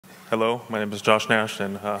Hello, my name is Josh Nash,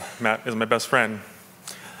 and Matt is my best friend.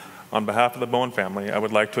 On behalf of the Bowen family, I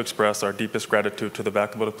would like to express our deepest gratitude to the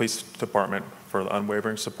Vacaville Police Department for the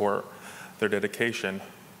unwavering support. Their dedication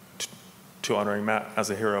to honoring Matt as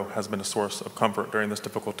a hero has been a source of comfort during this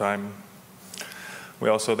difficult time. We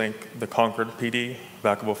also thank the Concord PD,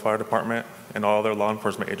 Vacaville Fire Department, and all other law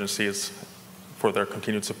enforcement agencies for their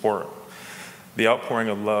continued support. The outpouring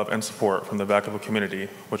of love and support from the Vacaville community,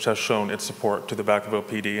 which has shown its support to the Vacaville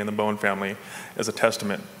PD and the Bowen family, is a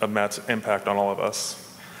testament of Matt's impact on all of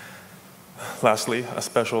us. Lastly, a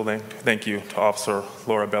special thank you to Officer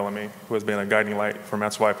Laura Bellamy, who has been a guiding light for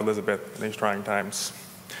Matt's wife, Elizabeth, in these trying times.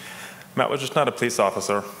 Matt was just not a police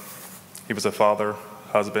officer. He was a father,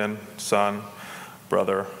 husband, son,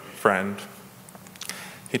 brother, friend.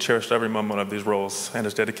 He cherished every moment of these roles, and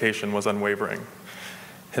his dedication was unwavering.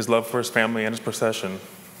 His love for his family and his profession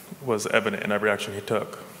was evident in every action he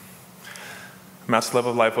took. Matt's love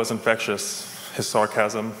of life was infectious. His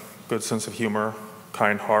sarcasm, good sense of humor,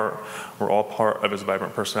 kind heart were all part of his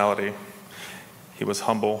vibrant personality. He was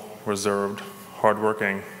humble, reserved,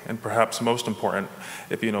 hardworking, and perhaps most important,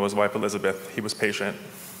 if you know his wife Elizabeth, he was patient.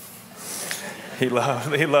 He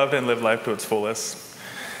loved and lived life to its fullest.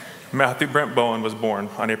 Matthew Brent Bowen was born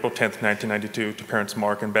on April 10th, 1992 to parents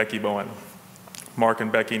Mark and Becky Bowen. Mark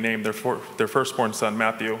and Becky named their firstborn son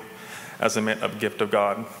Matthew as a gift of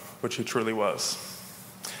God, which he truly was.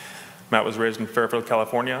 Matt was raised in Fairfield,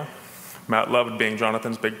 California. Matt loved being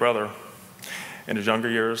Jonathan's big brother. In his younger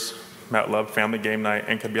years, Matt loved family game night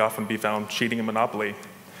and could often be found cheating in Monopoly.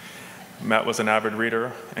 Matt was an avid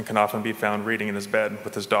reader and can often be found reading in his bed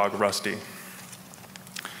with his dog, Rusty.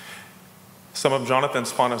 Some of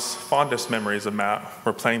Jonathan's fondest memories of Matt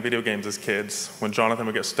were playing video games as kids. When Jonathan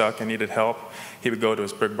would get stuck and needed help, he would go to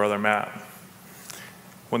his big brother, Matt.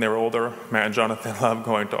 When they were older, Matt and Jonathan loved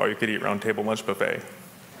going to all-you-could-eat round-table lunch buffet.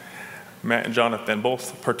 Matt and Jonathan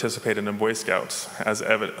both participated in Boy Scouts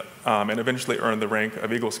and eventually earned the rank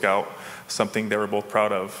of Eagle Scout, something they were both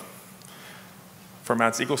proud of. For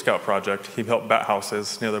Matt's Eagle Scout project, he built bat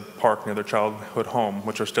houses near the park near their childhood home,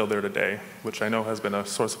 which are still there today, which I know has been a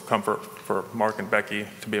source of comfort for Mark and Becky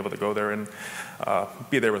to be able to go there and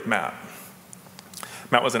be there with Matt.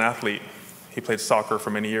 Matt was an athlete. He played soccer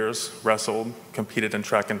for many years, wrestled, competed in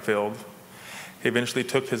track and field. He eventually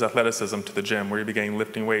took his athleticism to the gym, where he began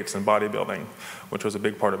lifting weights and bodybuilding, which was a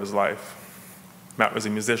big part of his life. Matt was a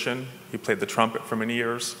musician. He played the trumpet for many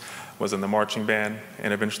years, was in the marching band,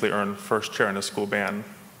 and eventually earned first chair in his school band.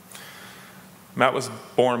 Matt was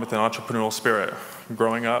born with an entrepreneurial spirit.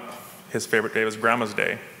 Growing up, his favorite day was Grandma's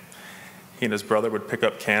Day. He and his brother would pick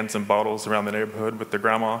up cans and bottles around the neighborhood with their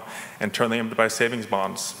grandma and turn them into buy savings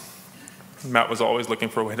bonds. Matt was always looking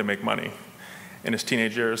for a way to make money. In his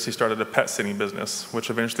teenage years, he started a pet sitting business, which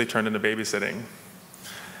eventually turned into babysitting.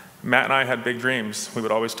 Matt and I had big dreams. We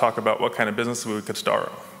would always talk about what kind of business we could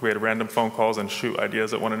start. We had random phone calls and shoot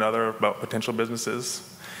ideas at one another about potential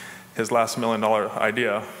businesses. His last $1 million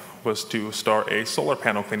idea was to start a solar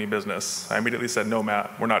panel cleaning business. I immediately said, no,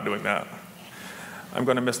 Matt, we're not doing that. I'm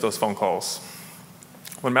going to miss those phone calls.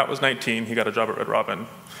 When Matt was 19, he got a job at Red Robin.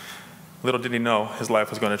 Little did he know his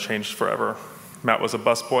life was going to change forever. Matt was a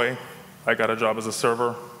busboy. I got a job as a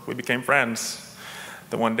server. We became friends.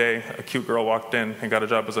 Then one day, a cute girl walked in and got a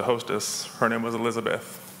job as a hostess. Her name was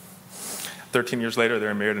Elizabeth. 13 years later, they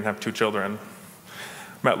were married and have 2 children.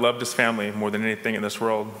 Matt loved his family more than anything in this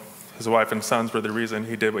world. His wife and sons were the reason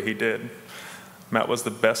he did what he did. Matt was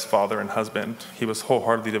the best father and husband. He was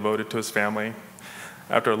wholeheartedly devoted to his family.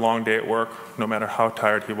 After a long day at work, no matter how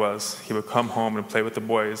tired he was, he would come home and play with the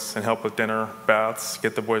boys and help with dinner, baths,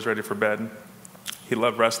 get the boys ready for bed. He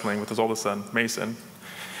loved wrestling with his oldest son, Mason.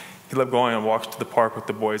 He loved going on walks to the park with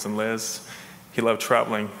the boys and Liz. He loved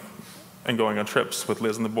traveling and going on trips with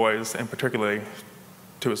Liz and the boys, and particularly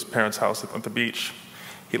to his parents' house at the beach.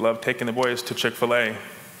 He loved taking the boys to Chick-fil-A.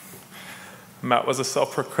 Matt was a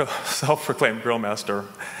self-proclaimed grill master.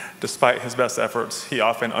 Despite his best efforts, he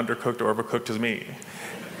often undercooked or overcooked his meat.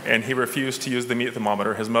 And he refused to use the meat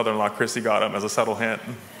thermometer his mother-in-law, Chrissy, got him as a subtle hint.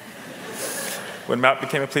 When Matt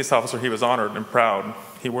became a police officer, he was honored and proud.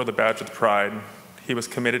 He wore the badge with pride. He was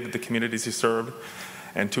committed to the communities he served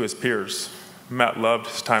and to his peers. Matt loved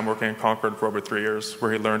his time working in Concord for over 3 years,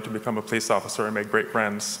 where he learned to become a police officer and make great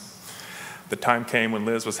friends. The time came when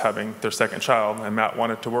Liz was having their second child, and Matt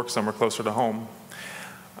wanted to work somewhere closer to home.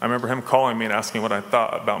 I remember him calling me and asking what I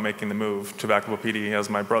thought about making the move to Vacaville PD, as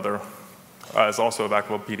my brother is also a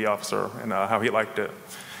Vacaville PD officer, and how he liked it.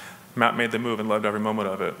 Matt made the move and loved every moment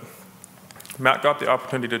of it. Matt got the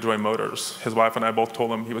opportunity to join motors. His wife and I both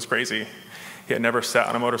told him he was crazy. He had never sat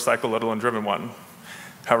on a motorcycle, let alone driven one.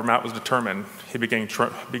 However, Matt was determined. He began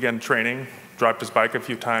training, dropped his bike a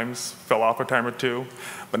few times, fell off a time or two,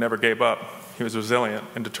 but never gave up. He was resilient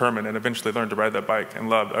and determined and eventually learned to ride that bike and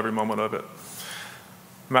loved every moment of it.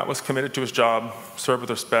 Matt was committed to his job, served with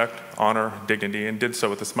respect, honor, dignity, and did so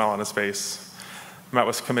with a smile on his face. Matt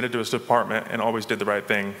was committed to his department and always did the right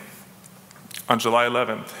thing. On July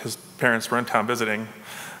 11th, his parents were in town visiting.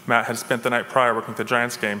 Matt had spent the night prior working at the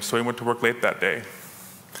Giants game, so he went to work late that day.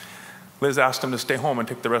 Liz asked him to stay home and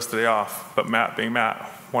take the rest of the day off, but Matt, being Matt,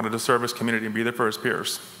 wanted to serve his community and be there for his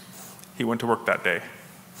peers. He went to work that day.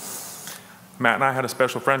 Matt and I had a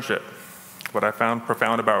special friendship. What I found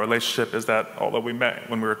profound about our relationship is that although we met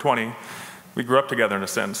when we were 20, we grew up together in a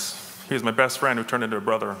sense. He was my best friend who turned into a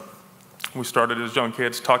brother. We started as young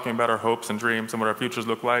kids talking about our hopes and dreams and what our futures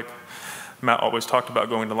looked like. Matt always talked about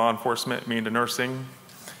going to law enforcement, me into nursing.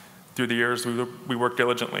 Through the years, we worked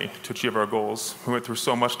diligently to achieve our goals. We went through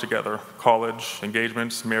so much together: college,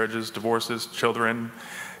 engagements, marriages, divorces, children.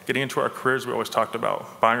 Getting into our careers, we always talked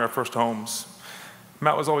about buying our first homes.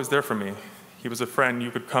 Matt was always there for me. He was a friend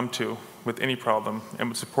you could come to with any problem and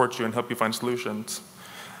would support you and help you find solutions.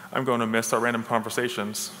 I'm going to miss our random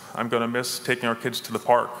conversations. I'm going to miss taking our kids to the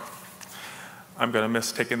park. I'm going to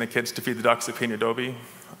miss taking the kids to feed the ducks at Peña Adobe.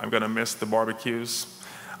 I'm going to miss the barbecues.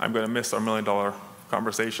 I'm going to miss our $1 million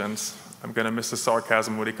conversations. I'm going to miss the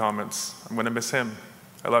sarcasm, witty comments. I'm going to miss him.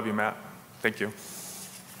 I love you, Matt. Thank you.